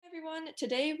everyone.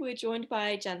 Today we're joined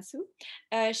by Cansu.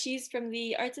 She's from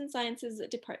the Arts and Sciences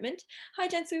department. Hi,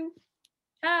 Cansu.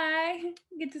 Hi,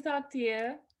 good to talk to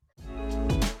you.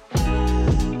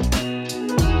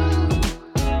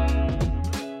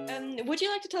 Would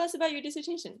you like to tell us about your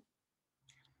dissertation?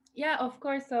 Yeah, of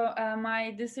course. So,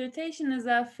 my dissertation is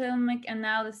a filmic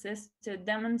analysis to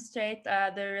demonstrate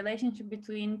the relationship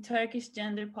between Turkish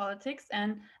gender politics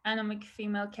and anomic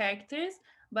female characters.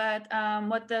 But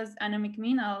what does anomic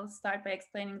mean? I'll start by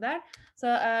explaining that. So,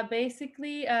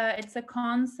 basically, it's a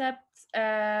concept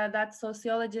that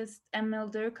sociologist Emil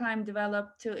Durkheim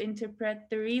developed to interpret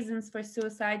the reasons for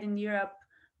suicide in Europe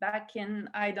back in,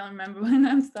 I don't remember when,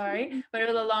 I'm sorry, but it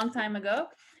was a long time ago.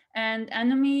 And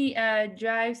anomie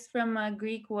derives from a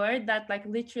Greek word that like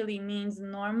literally means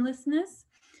normlessness.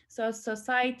 So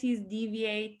societies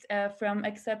deviate from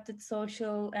accepted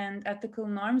social and ethical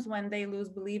norms when they lose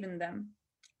belief in them.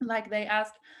 Like they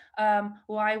ask,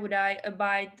 why would I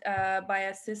abide by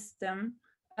a system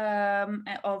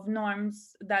of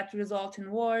norms that result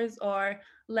in wars, or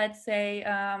let's say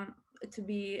to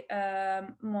be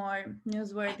more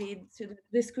newsworthy, to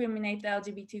discriminate the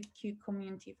LGBTQ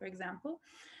community, for example.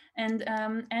 And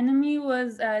anomie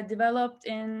was developed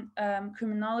in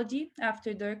criminology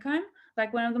after Durkheim.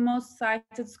 Like one of the most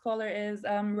cited scholar is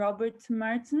Robert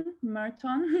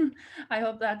Merton. I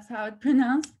hope that's how it's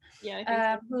pronounced. Yeah, I think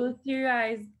so. Who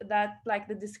theorized that like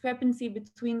the discrepancy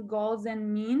between goals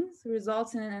and means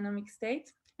results in an anomic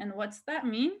state. And what's that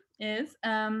mean is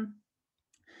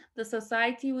the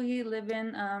society we live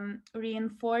in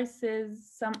reinforces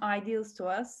some ideals to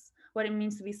us, what it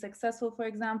means to be successful, for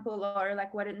example, or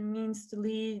like what it means to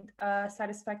lead a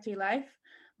satisfactory life.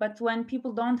 But when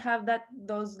people don't have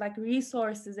those like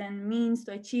resources and means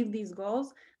to achieve these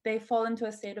goals, they fall into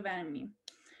a state of anomie.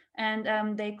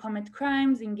 And they commit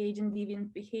crimes, engage in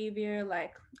deviant behavior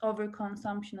like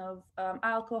overconsumption of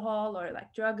alcohol or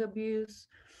like drug abuse.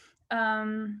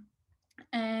 Um,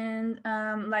 and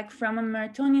like from a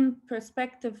Mertonian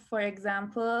perspective, for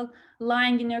example,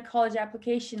 lying in your college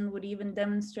application would even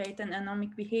demonstrate an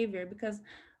anomic behavior because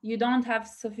you don't have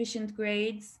sufficient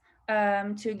grades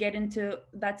to get into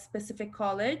that specific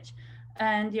college,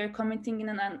 and you're committing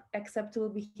an unacceptable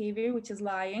behavior, which is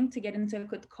lying, to get into a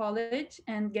good college.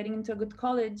 And getting into a good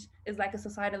college is like a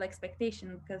societal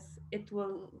expectation because it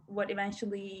will what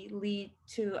eventually lead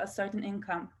to a certain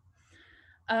income.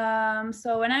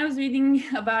 So when I was reading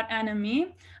about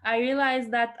anomie, I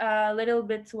realized that a little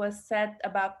bit was said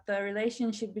about the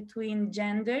relationship between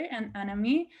gender and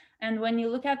anomie. And when you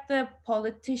look at the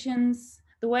politicians,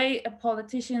 the way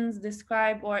politicians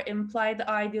describe or imply the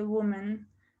ideal woman,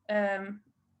 um,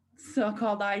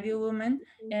 so-called ideal woman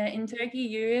in Turkey,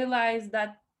 you realize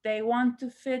that they want to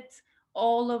fit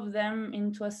all of them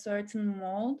into a certain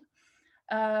mold.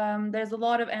 There's a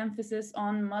lot of emphasis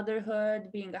on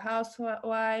motherhood, being a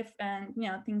housewife, and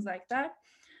things like that.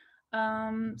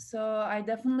 So I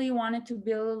definitely wanted to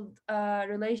build a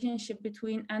relationship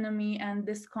between anomie and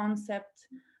this concept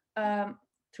um,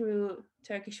 through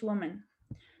Turkish women.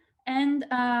 And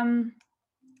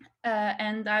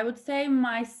and I would say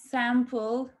my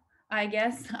sample, I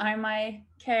guess, are my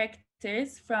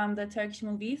characters from the Turkish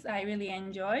movies I really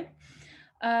enjoyed.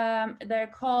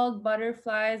 They're called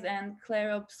Butterflies and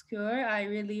Clair Obscur. I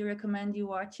really recommend you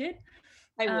watch it.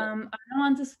 I will. I don't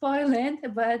want to spoil it,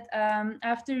 but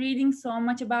after reading so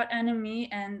much about anomie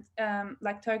and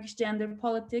like Turkish gender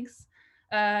politics,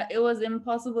 it was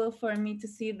impossible for me to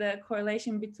see the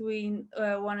correlation between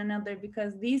one another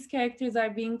because these characters are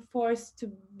being forced to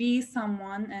be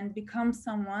someone and become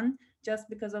someone just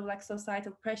because of like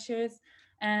societal pressures,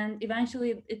 and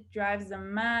eventually it drives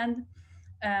them mad,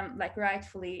 like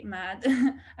rightfully mad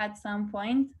at some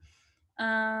point.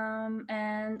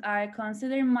 And I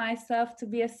consider myself to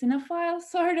be a cinephile,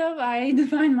 sort of. I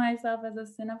define myself as a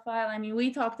cinephile. I mean,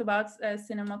 we talked about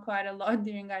cinema quite a lot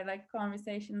during our like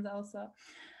conversations also.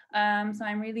 So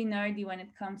I'm really nerdy when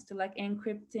it comes to like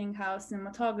encrypting how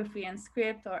cinematography and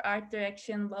script or art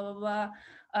direction, blah blah blah,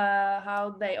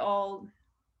 how they all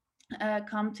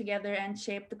come together and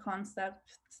shape the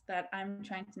concepts that I'm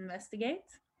trying to investigate.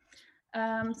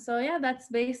 So yeah, that's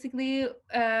basically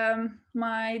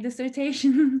my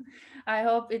dissertation. I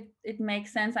hope it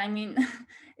makes sense. I mean,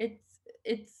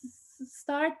 it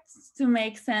starts to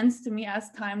make sense to me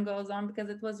as time goes on because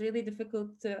it was really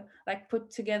difficult to like put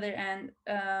together and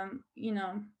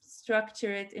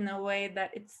structure it in a way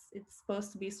that it's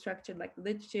supposed to be structured, like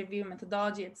literature review,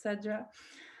 methodology, etc.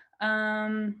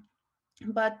 Um,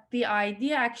 but the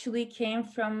idea actually came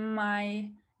from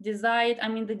my desired. I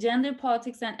mean, the gender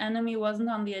politics and anomie wasn't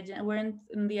on the agenda, weren't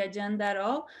in the agenda at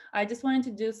all. I just wanted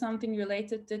to do something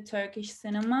related to Turkish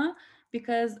cinema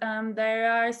because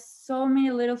there are so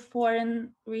many little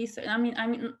foreign research. I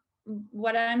mean,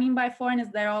 what I mean by foreign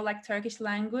is they're all like Turkish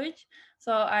language.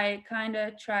 So I kind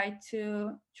of try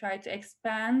to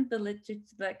expand the literature,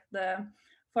 like the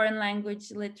foreign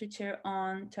language literature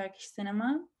on Turkish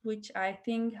cinema, which I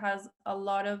think has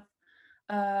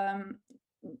um,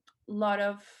 lot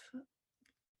of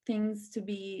things to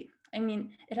be. I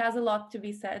mean, it has a lot to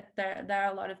be said. There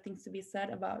are a lot of things to be said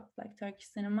about like Turkish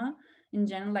cinema in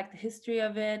general, like the history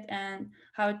of it and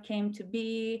how it came to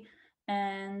be,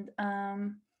 and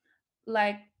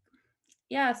like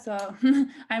yeah. So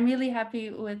I'm really happy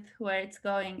with where it's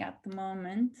going at the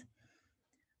moment.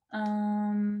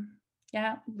 Um,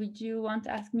 yeah. Would you want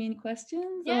to ask me any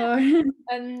questions Yeah. or?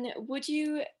 Would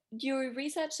you your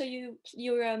research? So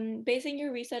you're basing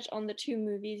your research on the two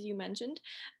movies you mentioned,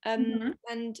 Mhm.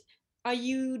 and are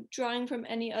you drawing from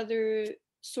any other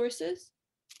sources,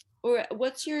 or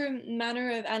what's your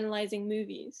manner of analyzing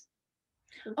movies?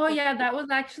 Oh yeah, that was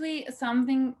actually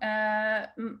something I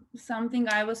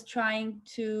was trying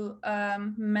to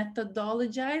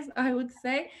methodologize, I would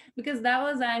say, because that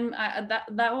was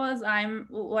I'm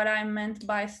what I meant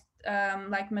by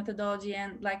like methodology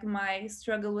and like my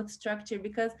struggle with structure.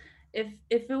 Because if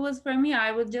it was for me,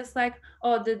 I would just like,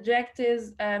 oh, the director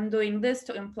is doing this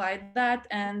to imply that,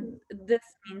 and this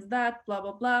means that, blah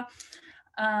blah blah.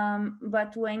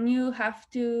 But when you have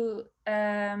to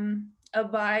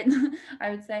abide, I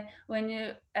would say, when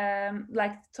you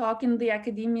like talk in the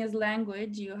academia's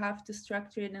language, you have to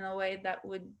structure it in a way that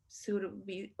would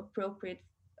be appropriate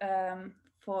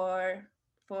for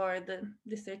the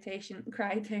dissertation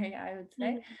criteria, I would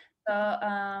say. Mhm. So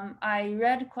I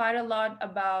read quite a lot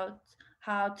about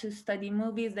how to study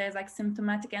movies. There's like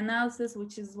symptomatic analysis,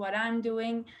 which is what I'm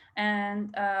doing,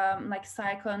 and like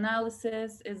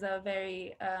psychoanalysis is a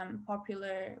very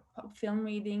popular um, film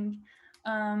reading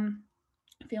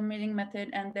method.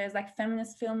 And there's like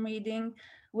feminist film reading,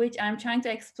 which I'm trying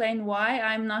to explain why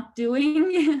I'm not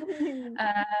doing.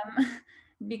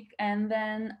 And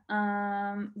then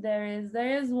there is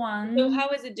So one. how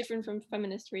is it different from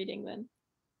feminist reading then?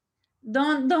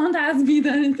 Don't ask me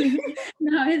that.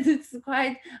 No, it's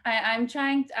quite.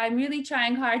 I'm really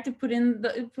trying hard to put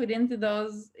into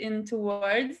those into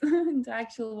words, into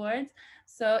actual words.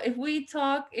 So if we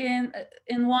talk in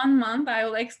 1 month, I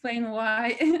will explain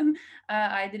why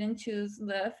I didn't choose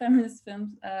the feminist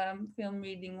film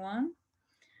reading one.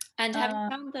 And have you uh,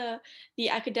 found the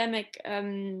academic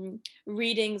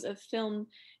readings of film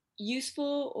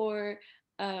useful or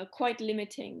quite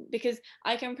limiting? Because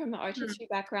I come from an art hmm. history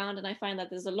background, and I find that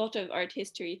there's a lot of art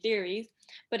history theories,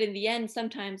 but in the end,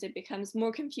 sometimes it becomes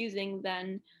more confusing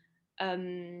than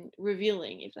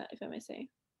revealing, if I may say.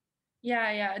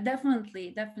 Yeah,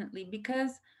 definitely,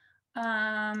 because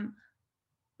um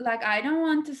like I don't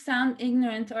want to sound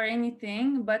ignorant or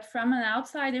anything, but from an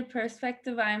outsider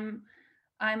perspective, I'm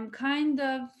kind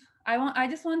of I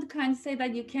just want to kind of say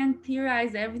that you can't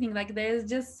theorize everything. Like there's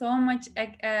just so much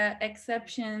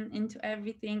exception into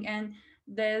everything, and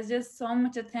there's just so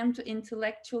much attempt to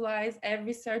intellectualize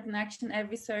every certain action,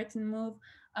 every certain move,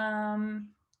 um,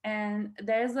 and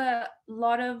there's a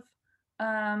lot of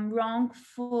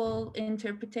wrongful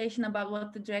interpretation about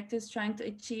what the director is trying to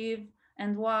achieve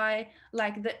and why.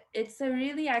 Like it's a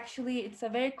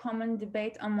very common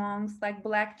debate amongst like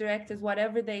Black directors.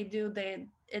 Whatever they do,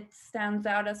 it stands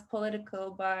out as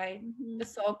political by Mhm. the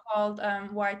so-called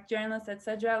white journalists,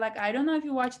 etc. Like I don't know if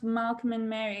you watched Malcolm and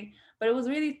Mary, but it was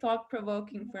really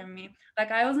thought-provoking for me.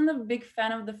 Like I wasn't a big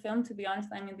fan of the film, to be honest.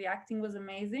 I mean, the acting was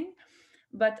amazing,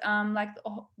 but like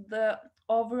the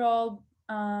overall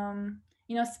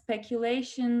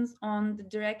speculations on the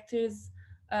directors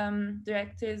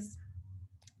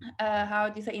how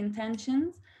do you say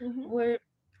intentions Mhm. were,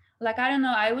 like I don't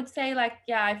know, I would say, like,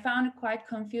 yeah, I found it quite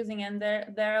confusing, and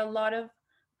there are a lot of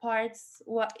parts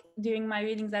during my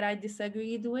readings that I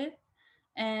disagreed with.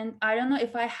 And I don't know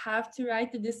if I have to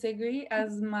write to disagree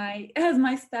as my as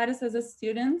my status as a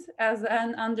student, as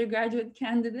an undergraduate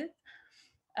candidate.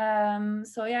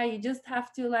 So yeah, you just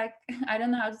have to, like, I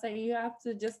don't know how to say, you have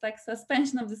to just like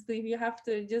suspension of disbelief. You have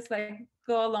to just like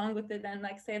go along with it and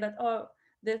like say that, oh,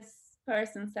 this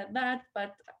person said that,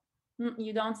 but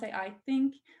you don't say I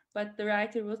think, but the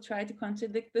writer will try to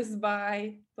contradict this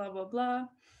by blah blah blah.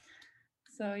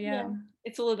 So yeah. Yeah,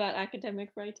 it's all about academic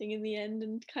writing in the end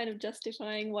and kind of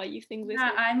justifying why you think this Yeah,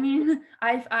 way. I mean,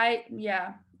 I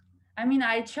yeah, I mean,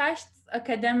 I trashed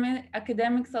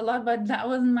academics a lot, but that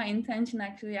wasn't my intention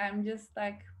actually. I'm just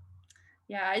like,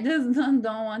 yeah, I just don't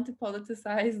want to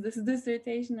politicize this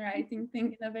dissertation writing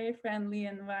thing in a very friendly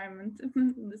environment,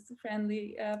 this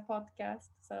friendly podcast.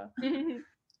 So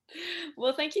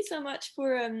Well, thank you so much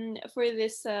for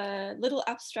this little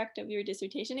abstract of your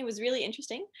dissertation. It was really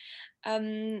interesting.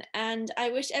 And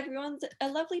I wish everyone a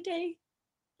lovely day.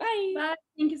 Bye. bye.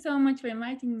 Thank you so much for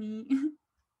inviting me.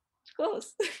 Of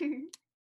course.